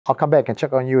I'll come back and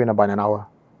check on you in about an hour.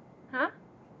 Huh?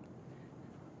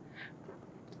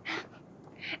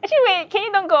 Actually, wait, can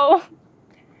you don't go?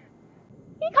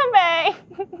 Can you come back?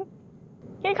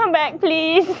 Can you come back,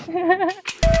 please?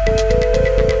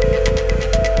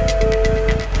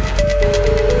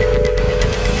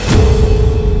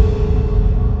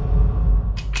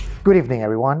 Good evening,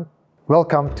 everyone.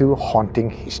 Welcome to Haunting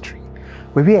History,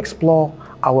 where we explore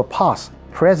our past,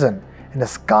 present, and the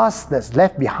scars that's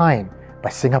left behind by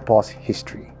Singapore's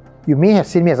history. You may have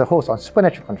seen me as a host on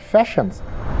Supernatural Confessions.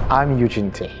 I'm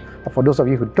Eugene. But for those of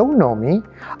you who don't know me,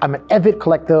 I'm an avid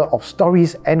collector of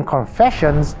stories and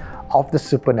confessions of the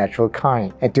supernatural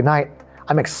kind. And tonight,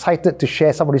 I'm excited to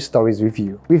share some of these stories with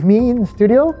you. With me in the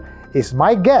studio is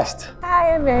my guest.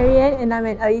 Hi, I'm Marianne and I'm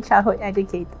an early childhood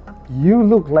educator. You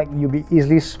look like you'll be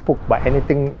easily spooked by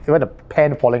anything, even a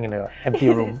pen falling in an empty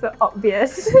room. So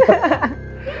obvious.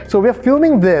 So we're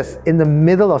filming this in the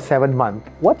middle of 7th month.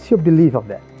 What's your belief of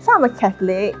that? So I'm a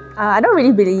Catholic. I don't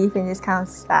really believe in this kind of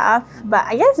stuff, but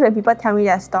I guess when people tell me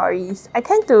their stories, I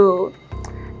tend to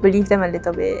believe them a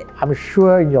little bit. I'm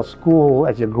sure in your school,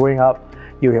 as you're growing up,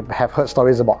 you have heard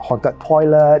stories about haunted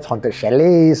toilets, haunted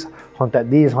chalets, haunted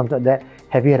this, haunted that.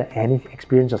 Have you had any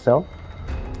experience yourself?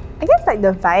 I guess like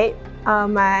the vibe.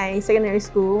 My secondary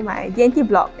school, my D&T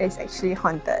block is actually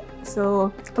haunted.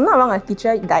 So if I'm not wrong, a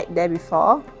teacher died there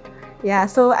before. Yeah,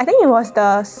 so I think it was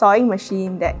the sewing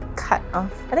machine that cut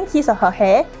off, I think his or her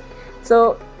hair.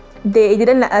 So they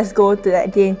didn't let us go to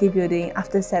that D&T building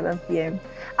after 7 p.m.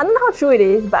 I don't know how true it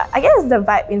is, but I guess the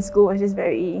vibe in school was just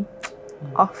very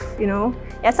off, you know?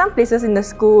 Yeah, some places in the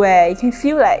school where you can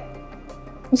feel like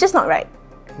it's just not right.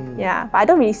 Yeah, but I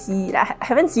don't really see it. I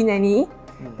haven't seen any.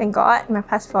 Thank God, in my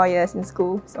past 4 years in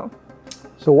school.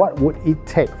 So what would it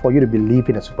take for you to believe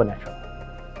in the supernatural?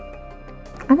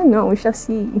 I don't know, we shall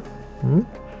see.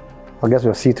 I guess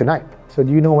we'll see tonight. So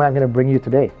do you know where I'm going to bring you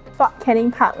today? Fort Canning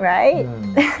Park, right?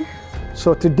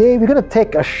 So today we're going to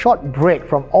take a short break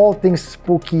from all things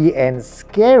spooky and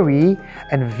scary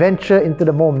and venture into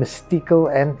the more mystical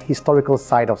and historical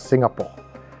side of Singapore.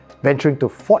 Venturing to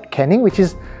Fort Canning, which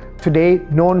is today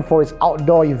known for its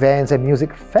outdoor events and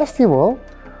music festival,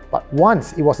 but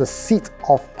once it was a seat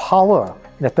of power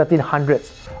in the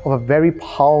 1300s of a very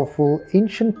powerful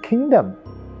ancient kingdom.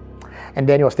 And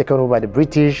then it was taken over by the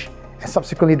British, and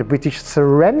subsequently the British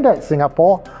surrendered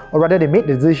Singapore, or rather they made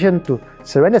the decision to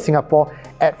surrender Singapore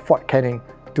at Fort Canning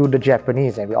to the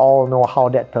Japanese, and we all know how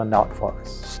that turned out for us.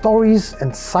 Stories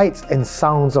and sights and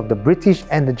sounds of the British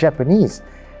and the Japanese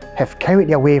have carried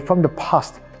their way from the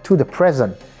past to the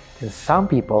present, and some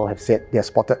people have said they have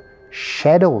spotted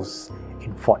shadows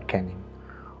in Fort Canning.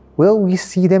 Will we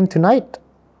see them tonight?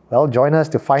 Well, join us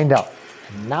to find out.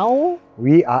 And now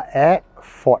we are at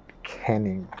Fort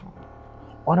Canning.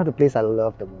 One of the places I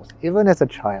love the most, even as a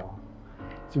child.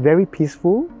 It's very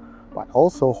peaceful, but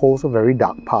also holds a very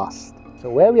dark past. So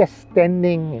where we are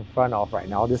standing in front of right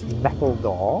now, this metal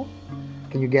door,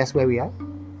 can you guess where we are?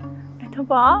 Battle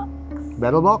box?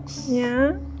 Battle box?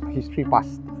 Yeah. History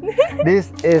past.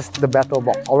 This is the battle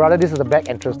box, or rather this is the back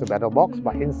entrance to battle box,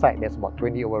 but inside there's about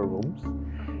 20 over rooms.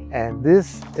 And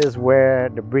this is where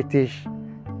the British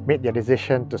made their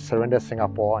decision to surrender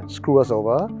Singapore and screw us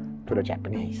over to the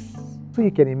Japanese. So you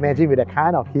can imagine with the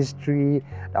kind of history,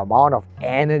 the amount of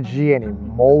energy and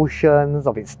emotions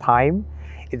of its time,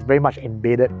 it's very much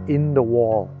embedded in the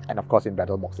wall and of course in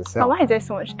battle box itself. But why is there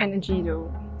so much energy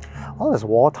though? Well, it's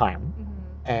wartime,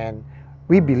 and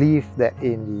we believe that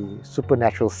in the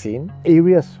supernatural scene,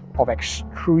 areas of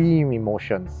extreme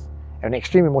emotions, and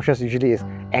extreme emotions usually is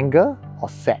anger or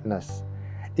sadness,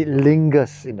 it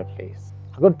lingers in the place.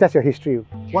 I'm going to test your history.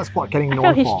 What's Fort Canning known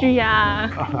for? History,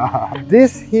 yeah.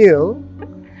 This hill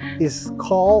is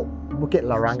called Bukit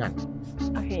Larangan.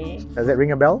 Okay. Does that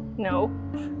ring a bell? No.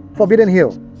 Forbidden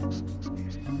Hill.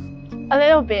 A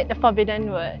little bit, the forbidden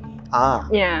word.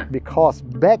 Yeah. Because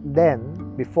back then,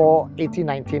 before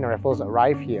 1819 Raffles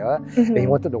arrived here, and he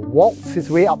wanted to waltz his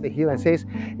way up the hill and says,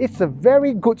 it's a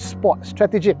very good spot,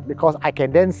 strategic, because I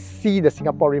can then see the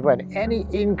Singapore River and any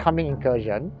incoming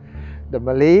incursion. The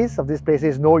Malays of this place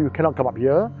says, no, you cannot come up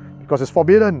here because it's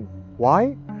forbidden.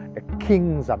 Why? The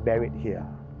kings are buried here.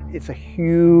 It's a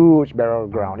huge burial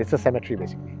ground. It's a cemetery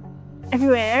basically.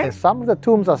 Everywhere? And some of the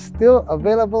tombs are still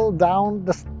available down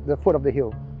the foot of the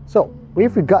hill. So,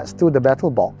 with regards to the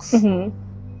battle box,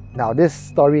 now this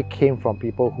story came from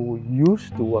people who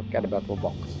used to work at the battle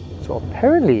box. So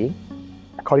apparently,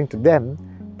 according to them,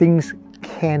 things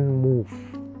can move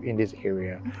in this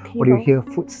area. Or you hear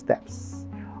footsteps.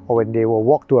 Or when they will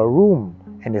walk to a room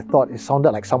and they thought it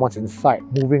sounded like someone's inside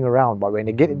moving around, but when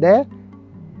they get there,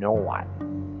 no one.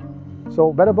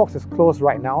 So Battle Box is closed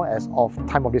right now as of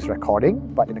time of this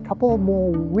recording, but in a couple more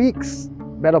weeks,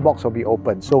 Battle Box will be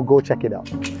open, so go check it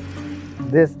out.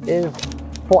 This is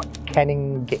Fort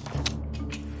Canning Gate.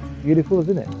 Beautiful,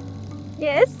 isn't it?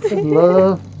 Yes. Just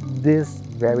love this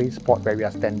very spot where we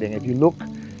are standing. If you look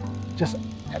just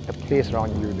at the place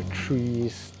around you, the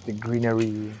trees, the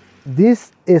greenery.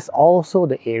 This is also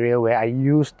the area where I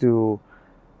used to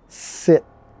sit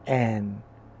and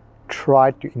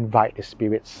try to invite the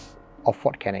spirits of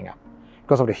Fort Canning up.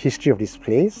 Because of the history of this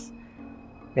place,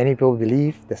 many people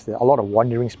believe there's a lot of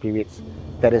wandering spirits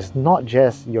that is not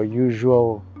just your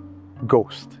usual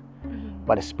ghost,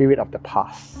 but a spirit of the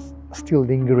past, still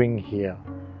lingering here.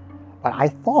 But I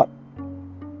thought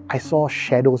I saw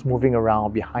shadows moving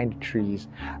around behind the trees.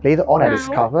 Later on, I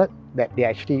discovered that they're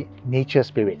actually nature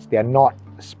spirits. They are not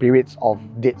spirits of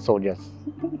dead soldiers.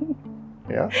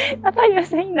 Yeah. I thought you were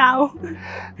saying now.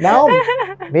 Now,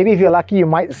 maybe if you're lucky, you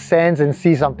might sense and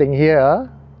see something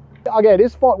here. Okay,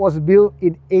 this fort was built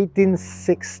in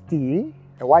 1860.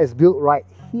 And why it's built right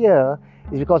here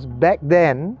is because back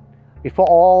then, before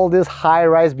all these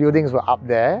high-rise buildings were up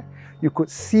there, you could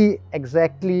see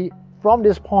exactly from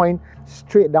this point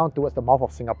straight down towards the mouth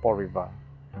of Singapore River.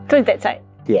 So it's that side?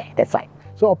 Yeah, that side.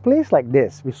 So a place like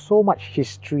this, with so much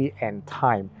history and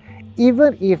time,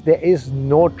 even if there is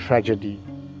no tragedy,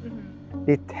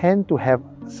 they tend to have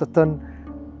certain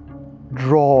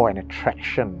draw and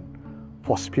attraction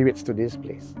for spirits to this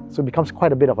place. So it becomes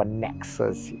quite a bit of a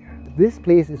nexus here. This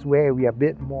place is where we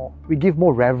give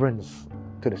more reverence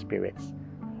to the spirits.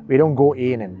 We don't go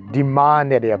in and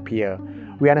demand that they appear.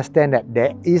 We understand that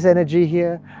there is energy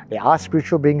here, there are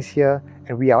spiritual beings here,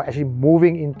 and we are actually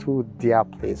moving into their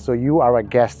place. So you are a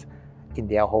guest in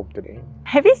their home today.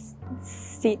 Have you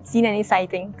seen any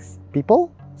sightings?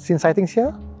 People seen sightings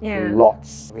here? Yeah.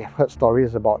 Lots. We have heard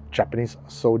stories about Japanese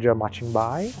soldier marching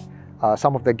by.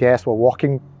 Some of the guests were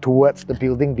walking towards the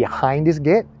building behind this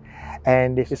gate,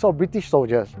 and they saw British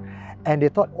soldiers, and they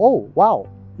thought, oh wow,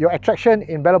 your attraction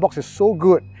in Battle Box is so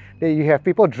good that you have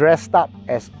people dressed up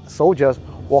as soldiers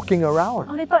walking around.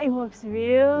 Oh, they thought it was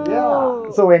real.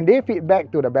 Yeah. So when they feed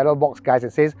back to the Battle Box guys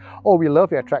and says, oh, we love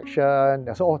your attraction,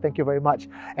 they say, oh, thank you very much.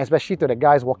 And especially to the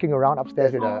guys walking around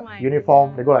upstairs with a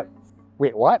uniform, they go like,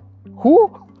 wait, what?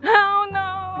 Who? Oh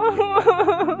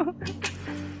no!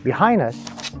 Behind us,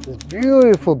 this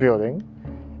beautiful building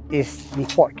is the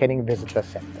Fort Canning Visitor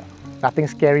Center. Nothing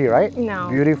scary, right? No.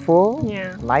 Beautiful,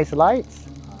 Yeah. nice lights.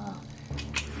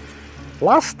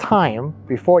 Last time,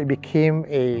 before it became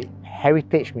a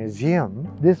heritage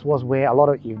museum, this was where a lot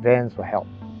of events were held.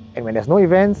 And when there's no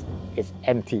events, it's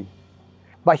empty.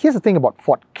 But here's the thing about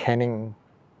Fort Canning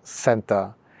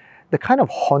Center. The kind of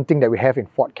haunting that we have in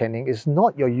Fort Canning is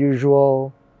not your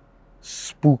usual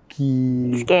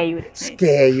spooky,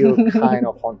 scare you kind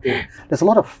of haunting. There's a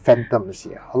lot of phantoms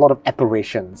here, a lot of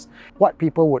apparitions. What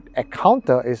people would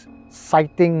encounter is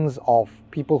sightings of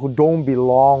people who don't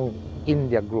belong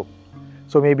in their group.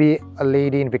 So maybe a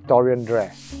lady in Victorian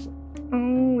dress.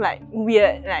 Like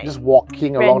weird, like just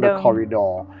walking along the random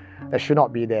corridor that should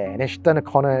not be there. And then she turns a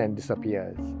corner and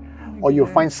disappears. Or you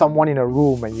find someone in a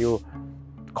room and you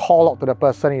call out to the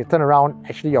person and you turn around,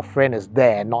 actually your friend is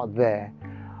there, not there.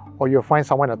 Or you'll find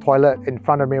someone in the toilet in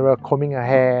front of the mirror combing her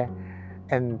hair,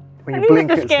 and when you blink,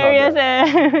 that's the it's not there.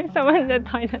 scariest. Someone in the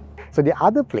toilet. So the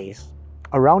other place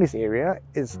around this area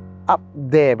is up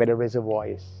there where the reservoir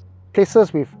is.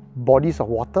 Places with bodies of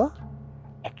water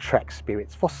attract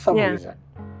spirits for some reason.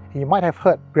 And you might have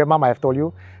heard, Grandma might have told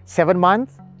you, 7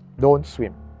 months, don't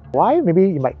swim. Why?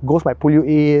 Maybe ghosts might pull you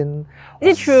in.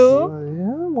 Is it true?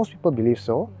 Yeah, most people believe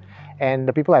so. And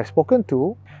the people I've spoken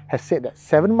to have said that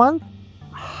 7 months,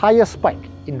 higher spike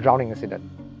in drowning incident.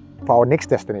 For our next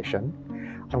destination,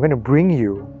 I'm going to bring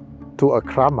you to a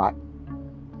Keramat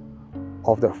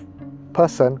of the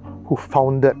person who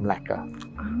founded Malacca.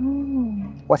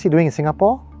 What's he doing in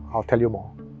Singapore? I'll tell you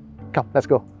more. Come, let's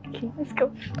go. Okay, let's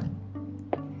go.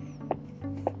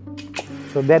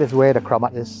 So that is where the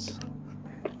Keramat is.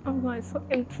 Oh god, it's so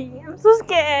empty. I'm so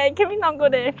scared. Can we not go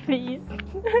there, please?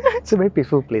 It's a very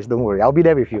peaceful place, don't worry. I'll be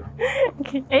there with you.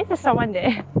 Okay, there's someone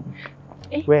there.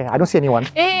 Where? I don't see anyone.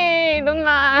 Hey, don't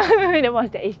laugh.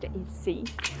 There is. See?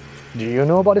 Do you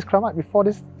know about this Keramat before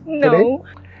this No. today?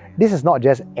 This is not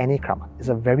just any Keramat. It's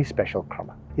a very special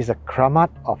Keramat. It's a Keramat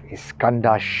of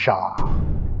Iskandar Shah.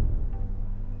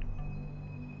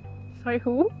 Sorry,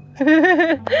 who?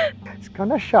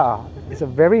 Iskandar Shah is a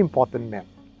very important man,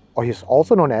 or he's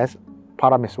also known as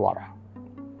Parameswara.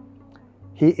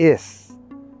 He is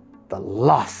the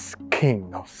last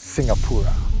king of Singapore.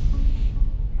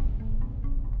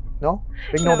 No?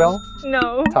 Ring no bell?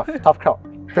 No. Tough crowd.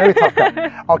 Very tough cut.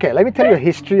 Okay, let me tell you a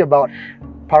history about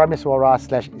Parameswara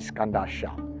 / Iskandar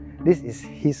Shah. This is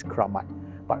his Keramat.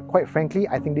 But quite frankly,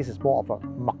 I think this is more of a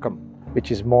makam,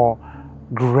 which is more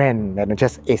grand than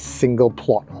just a single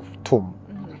plot of tomb.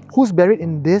 Who's buried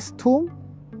in this tomb?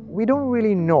 We don't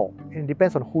really know. It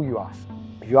depends on who you ask.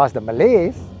 If you ask the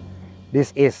Malays,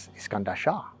 this is Iskandar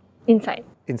Shah. Inside.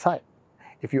 Inside.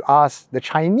 If you ask the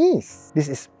Chinese, this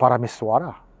is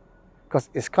Parameswara. Because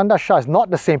Iskandar Shah is not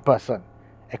the same person,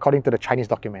 according to the Chinese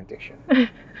documentation.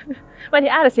 But they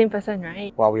are the same person,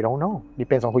 right? Well, we don't know.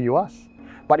 Depends on who you ask.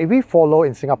 But if we follow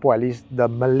in Singapore, at least, the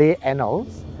Malay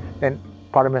annals, then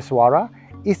Parameswara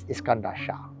is Iskandar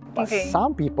Shah. But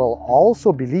some people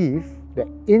also believe that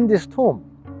in this tomb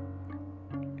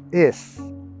is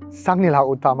Sang Nila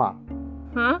Utama.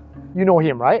 Huh? You know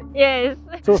him, right? Yes.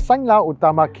 So Sang Nila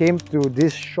Utama came to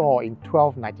this shore in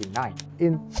 1299.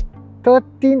 In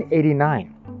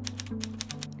 1389,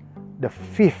 the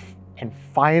fifth and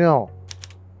final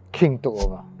king took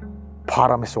over,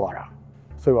 Parameswara.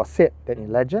 So it was said that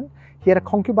in legend, he had a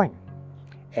concubine,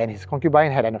 and his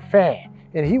concubine had an affair,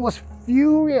 and he was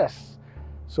furious.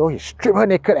 So he stripped her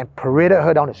naked and paraded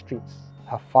her down the streets.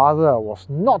 Her father was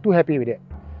not too happy with it.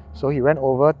 So he went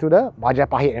over to the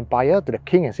Majapahit Empire, to the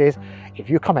king, and says, if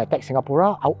you come and attack Singapore,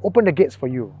 I'll open the gates for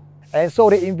you. And so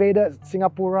they invaded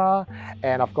Singapore,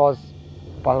 and of course,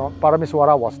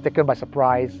 Parameswara was taken by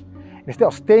surprise. Instead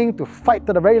of staying to fight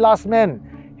to the very last man,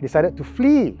 he decided to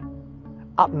flee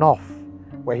up north,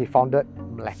 where he founded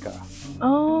Malacca.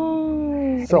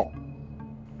 Oh. So,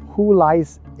 who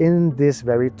lies in this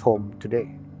very tomb today?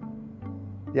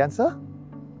 The answer?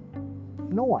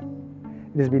 No one.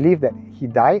 It is believed that he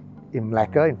died in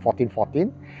Malacca in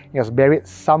 1414. He was buried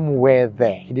somewhere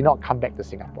there. He did not come back to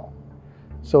Singapore.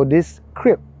 So this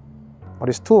crypt, or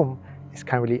this tomb, is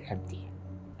currently empty.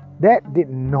 That did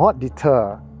not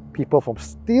deter people from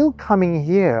still coming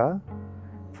here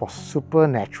for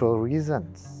supernatural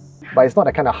reasons. But it's not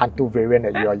the kind of hantu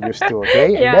variant that you are used to,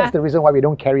 okay? And that's the reason why we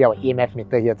don't carry our EMF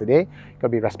meter here today. You've got to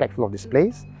be respectful of this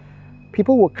place.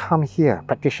 People will come here,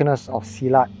 practitioners of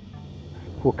Silat,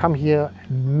 who come here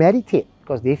and meditate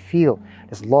because they feel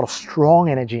there's a lot of strong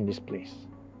energy in this place.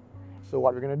 So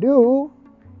what we're going to do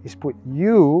is put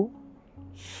you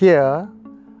here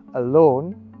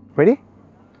alone. Ready?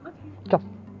 Okay.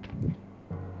 Come.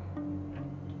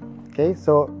 Okay,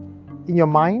 so in your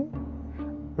mind,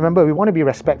 remember, we want to be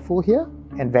respectful here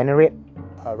and venerate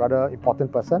a rather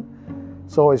important person.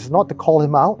 So it's not to call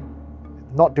him out,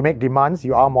 not to make demands.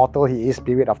 You are mortal, he is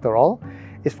spirit after all.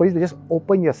 It's for you to just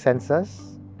open your senses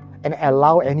and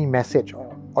allow any message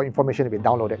or information to be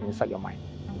downloaded inside your mind.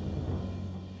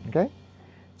 Okay?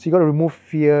 So you got to remove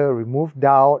fear, remove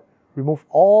doubt, remove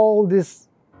all these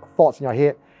thoughts in your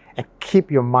head and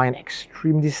keep your mind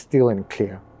extremely still and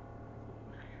clear.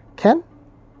 Can?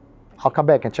 I'll come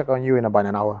back and check on you in about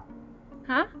an hour.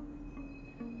 Huh?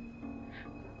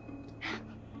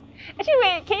 Actually,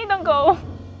 wait, can you don't go?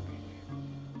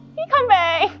 Can you come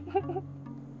back?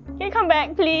 Can you come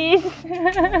back, please?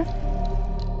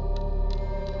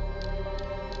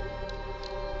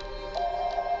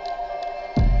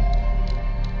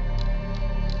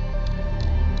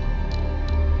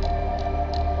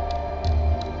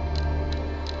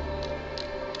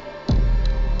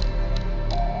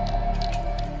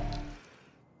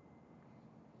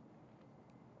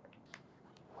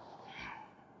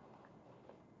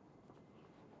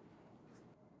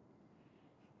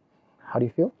 How do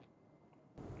you feel?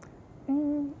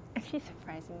 Actually,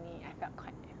 surprisingly, I felt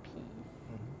quite at peace.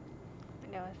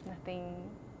 There was nothing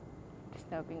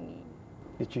disturbing me.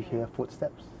 Did you hear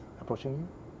footsteps approaching you?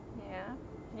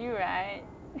 Yeah, you're right.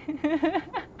 I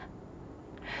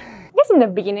guess in the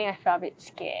beginning, I felt a bit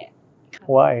scared.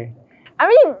 Why? I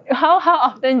mean, how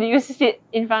often do you sit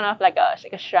in front of like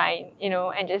a shrine, you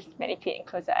know, and just meditate and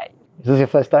close your eyes? Is this your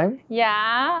first time?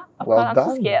 Yeah, of Well course, I'm done.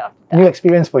 so scared of the dark. New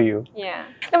experience for you. Yeah.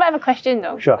 No, but I have a question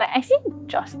though. Sure. Like, I see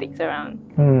joss sticks around.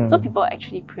 So people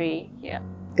actually pray here.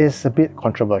 It's a bit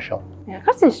controversial. Yeah,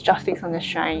 because there's joss sticks on the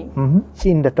shrine.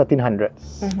 In the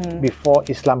 1300s, before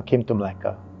Islam came to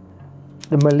Malacca,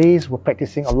 the Malays were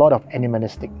practicing a lot of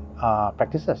animalistic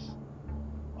practices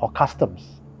or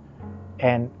customs.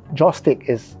 And joss stick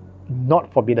is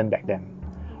not forbidden back then.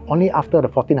 Only after the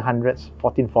 1400s,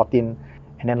 1414,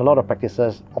 and then a lot of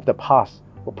practices of the past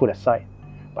were put aside.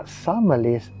 But some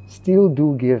Malays still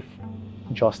do give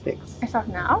joss sticks. As of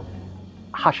now?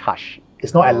 Hush hush.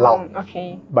 It's not allowed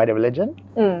by the religion,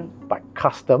 by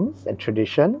customs and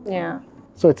tradition. Yeah.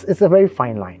 So it's a very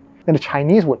fine line. Then the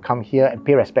Chinese would come here and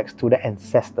pay respects to the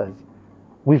ancestors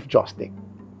with joss stick.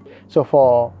 So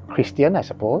for Christian, I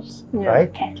suppose,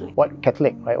 right? Catholic.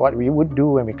 Catholic, right? What we would do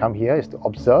when we come here is to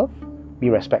observe, be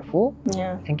respectful,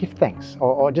 and give thanks,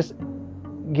 or just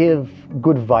give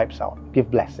good vibes out, give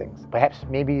blessings. Perhaps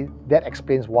maybe that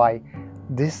explains why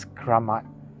this Keramat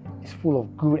is full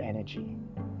of good energy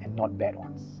and not bad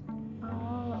ones.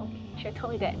 Oh, okay. Should have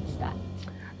told me that at the start.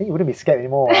 I think you wouldn't be scared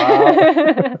anymore.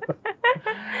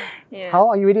 Yeah. How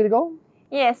are you ready to go?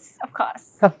 Yes, of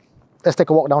course. Let's take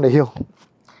a walk down the hill.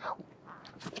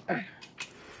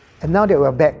 And now that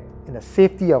we're back in the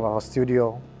safety of our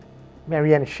studio,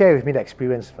 Marianne, share with me the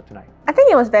experience for tonight. I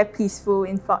think it was very peaceful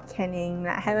in Fort Canning.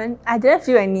 I didn't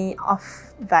feel any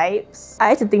off vibes. I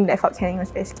used to think that Fort Canning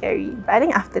was very scary, but I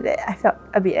think after that I felt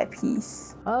a bit at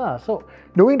peace. So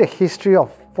knowing the history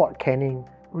of Fort Canning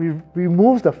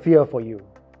removes the fear for you.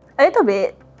 A little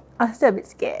bit. I was still a bit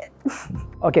scared.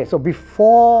 Okay, so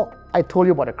before I told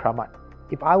you about the Keramat,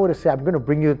 if I were to say I'm going to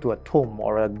bring you to a tomb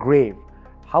or a grave,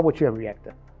 how would you have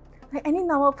reacted? Like any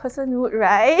normal person would,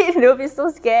 right? They would be so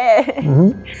scared.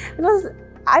 Because,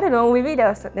 I don't know, maybe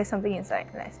there's something inside.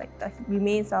 It's like the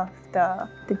remains of the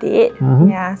dead.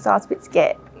 Yeah, so I was a bit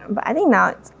scared. But I think now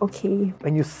it's okay.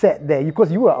 When you sat there,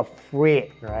 because you were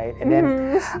afraid, right? And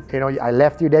then, I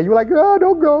left you there, you were like, oh,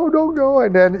 don't go, don't go.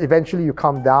 And then eventually you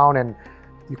calm down and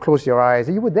you close your eyes.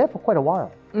 And you were there for quite a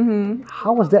while.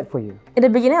 How was that for you? In the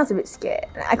beginning, I was a bit scared.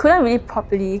 I couldn't really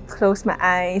properly close my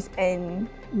eyes and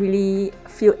really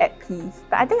feel at peace.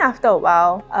 But I think after a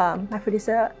while, my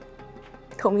producer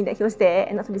told me that he was there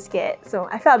and not to be scared. So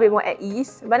I felt a bit more at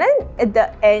ease. But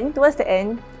then towards the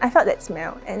end, I felt that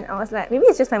smell. And I was like, maybe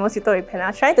it's just my mosquito repellent. I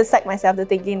was trying to psych myself to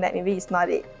thinking that maybe it's not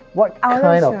it. What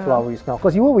kind of flowery smell?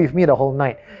 Because you were with me the whole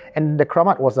night. And the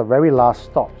Keramat was the very last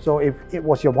stop. So if it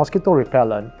was your mosquito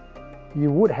repellent,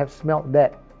 you would have smelled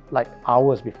that like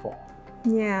hours before.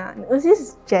 Yeah, it was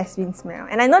just jasmine smell.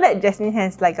 And I know that jasmine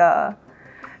has like a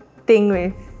thing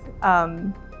with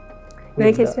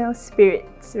you can smell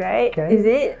spirits, right? Okay. Is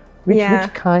it?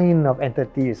 Which kind of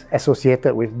entity is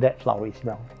associated with that flowery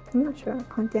smell? I'm not sure.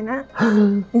 Pontianak?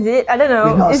 Is it? I don't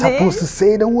know. We're not supposed to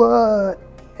say the word.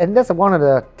 And that's one of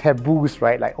the taboos,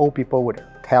 right? Like old people would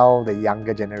tell the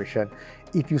younger generation,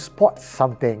 if you spot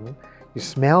something, you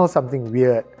smell something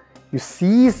weird, you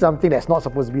see something that's not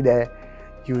supposed to be there,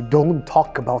 you don't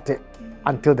talk about it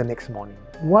until the next morning.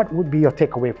 What would be your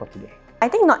takeaway for today? I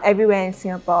think not everywhere in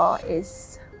Singapore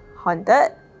is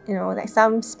haunted. Like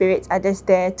some spirits are just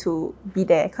there to be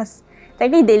there because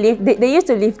technically they used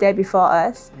to live there before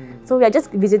us. So we are just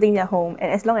visiting their home,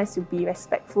 and as long as you be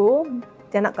respectful,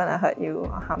 they're not gonna hurt you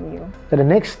or harm you. So the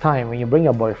next time when you bring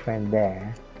your boyfriend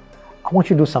there, I want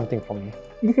you to do something for me.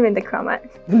 Leave him in the Keramat.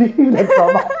 Leave him in the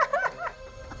Keramat.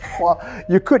 Well,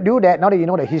 you could do that now that you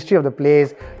know the history of the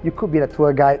place. You could be the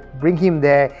tour guide, bring him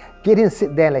there, get him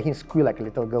sit there and let him squeal like a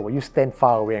little girl while you stand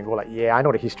far away and go like, yeah, I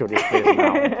know the history of this place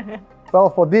now. Well,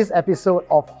 for this episode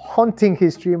of Haunting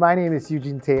History, my name is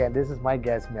Eugene and this is my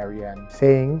guest Marianne,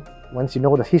 saying once you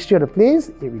know the history of the place,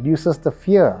 it reduces the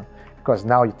fear because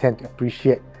now you tend to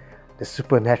appreciate the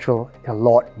supernatural in a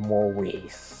lot more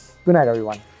ways. Good night,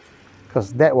 everyone.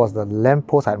 Because that was the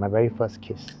lamppost I had my very first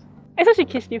kiss. I thought she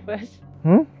kissed you first.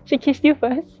 She kissed you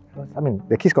first? I mean,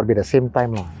 the kiss got to be the same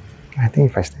time. I think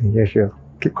if I stay here, she'll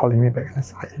keep calling me back. Let's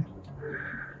hide.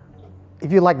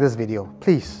 If you like this video,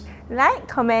 please like,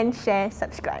 comment, share,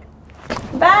 subscribe.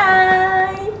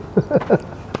 Bye!